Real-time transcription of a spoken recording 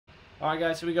All right,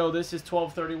 guys, here we go. This is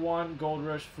 1231 Gold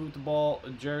Rush Football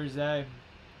jersey.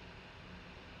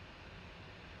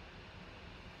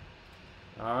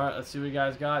 All right, let's see what you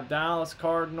guys got. Dallas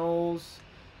Cardinals,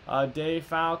 Dave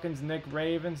Falcons, Nick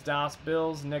Ravens, Dallas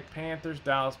Bills, Nick Panthers,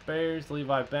 Dallas Bears,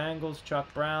 Levi Bengals,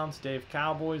 Chuck Browns, Dave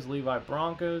Cowboys, Levi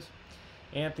Broncos,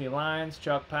 Anthony Lions,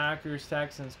 Chuck Packers,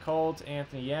 Texans Colts,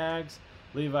 Anthony Yags,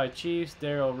 Levi Chiefs,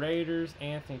 Daryl Raiders,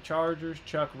 Anthony Chargers,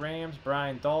 Chuck Rams,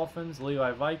 Brian Dolphins,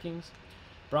 Levi Vikings,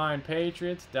 Brian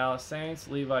Patriots, Dallas Saints,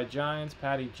 Levi Giants,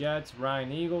 Patty Jets,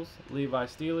 Ryan Eagles, Levi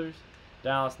Steelers,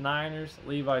 Dallas Niners,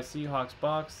 Levi Seahawks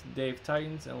Bucks, Dave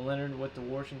Titans, and Leonard with the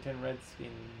Washington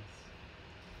Redskins.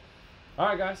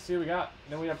 Alright guys, see what we got.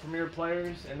 Then we have Premier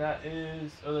Players, and that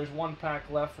is, there's one pack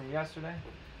left from yesterday.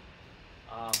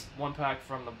 One pack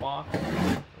from the box.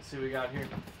 Let's see what we got here.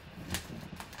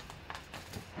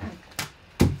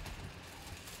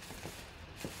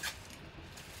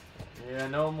 Yeah,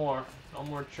 no more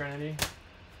Trinity.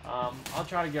 I'll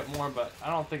try to get more, but I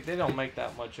don't think they don't make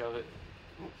that much of it,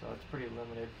 so it's pretty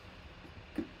limited.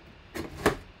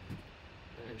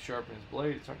 They sharpen his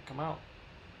blade, it's starting to come out.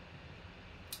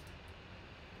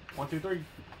 1, 2, 3.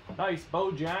 Nice,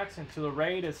 Bo Jackson to the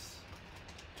Raiders.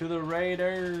 To the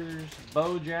Raiders.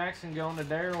 Bo Jackson going to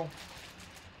Daryl.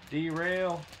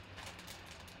 D-Rail.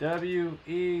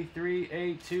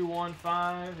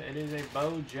 WE38215. It is a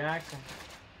Bo Jackson.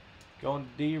 Going to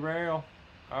D-Rail.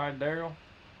 Alright, Daryl.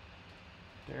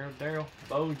 Daryl.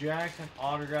 Bo Jackson.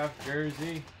 Autographed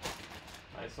jersey.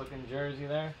 Nice looking jersey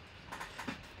there.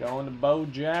 Going to Bo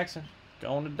Jackson.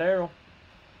 Going to Daryl.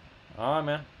 Alright,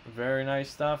 man. Very nice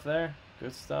stuff there.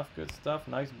 Good stuff, good stuff.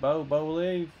 Nice Bo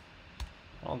leave.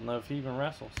 I don't know if he even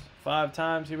wrestles. 5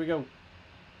 times. Here we go.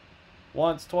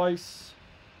 Once, twice.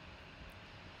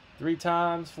 3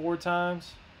 times, 4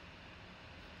 times.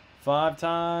 5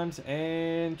 times,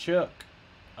 and Chuck.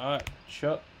 Alright,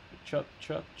 Chuck.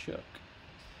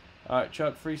 Alright,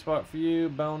 Chuck, free spot for you.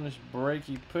 Bonus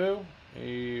breaky poo.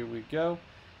 Here we go.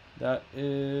 That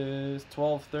is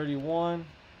 1231.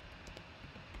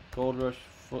 Gold Rush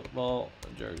Football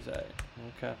jersey.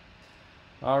 Okay.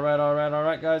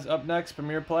 Alright, guys. Up next,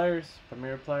 Premier Players.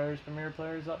 Premier Players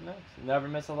up next. Never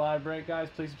miss a live break, guys.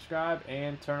 Please subscribe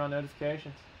and turn on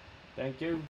notifications. Thank you.